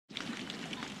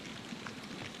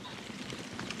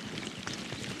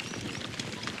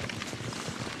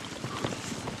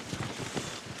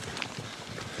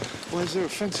Why is there a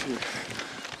fence here?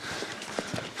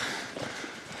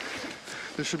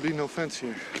 There should be no fence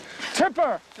here.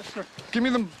 Tipper! Yes, sir. Give me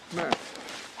the map.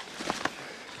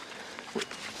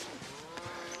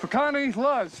 Picani,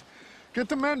 Luz, get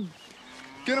the men,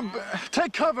 get them,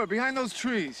 take cover behind those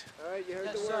trees. All right, you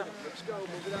heard the word. Let's go.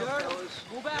 Move it out, fellas.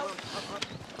 Move out.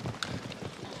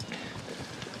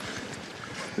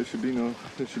 There should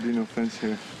be no fence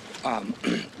here.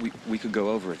 We could go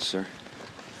over it, sir.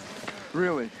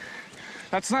 Really?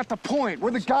 That's not the point.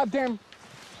 Where the goddamn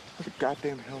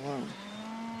hell are we?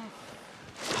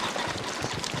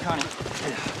 Connie,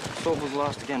 Sobel's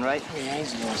lost again, right? Yeah,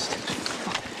 he's lost.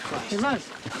 Hey, Luz.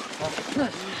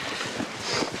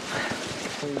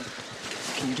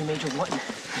 Can you do Major Horton?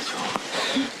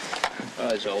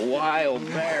 It's a wild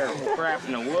bear crap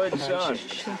in the woods, son.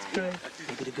 That's good.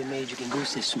 Maybe the good Major can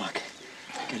goose this smuck.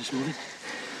 Get us moving.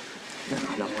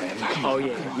 No way. Oh,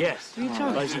 yeah, yes.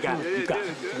 Luz, you got it. You got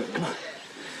it. Come on.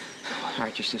 All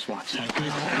right, just this once. Sound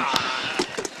good?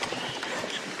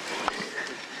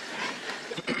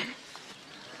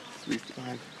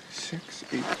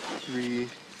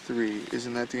 356-833.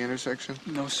 Isn't that the intersection?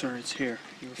 No, sir, it's here.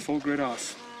 You're full grid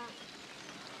off.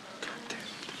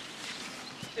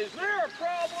 Is there a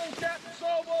problem, Captain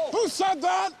Sobel? Who said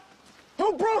that?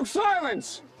 Who broke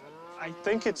silence? I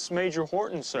think it's Major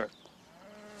Horton, sir.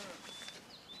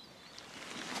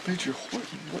 Major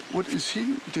Horton? What is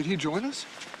he? Did he join us?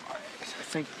 I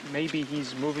think maybe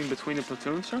he's moving between the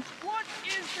platoons, sir. What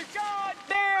is the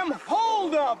goddamn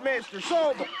holdup, Mr.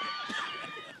 Sobel?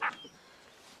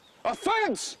 A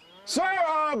fence! Sir,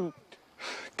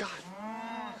 God.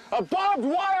 A barbed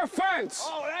wire fence!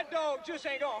 Oh, that dog just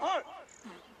ain't gonna hunt.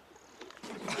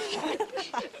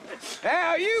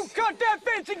 Now, you cut that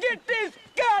fence and get this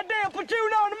goddamn platoon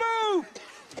on the move!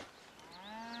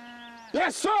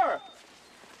 Yes, sir!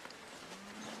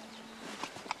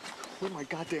 Where are my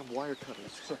goddamn wire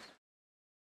cutters? Sir.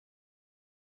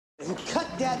 You cut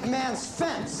that man's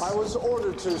fence. I was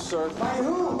ordered to, sir. By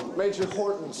who? Major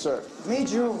Horton, sir.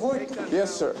 Major Horton.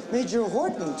 Yes, sir. Major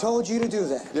Horton told you to do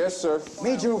that. Yes, sir.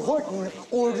 Major Horton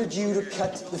ordered you to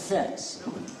cut the fence.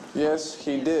 Yes,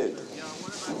 he did.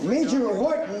 Major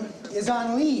Horton is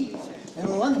on leave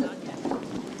in London.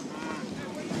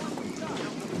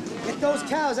 Get those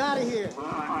cows out of here.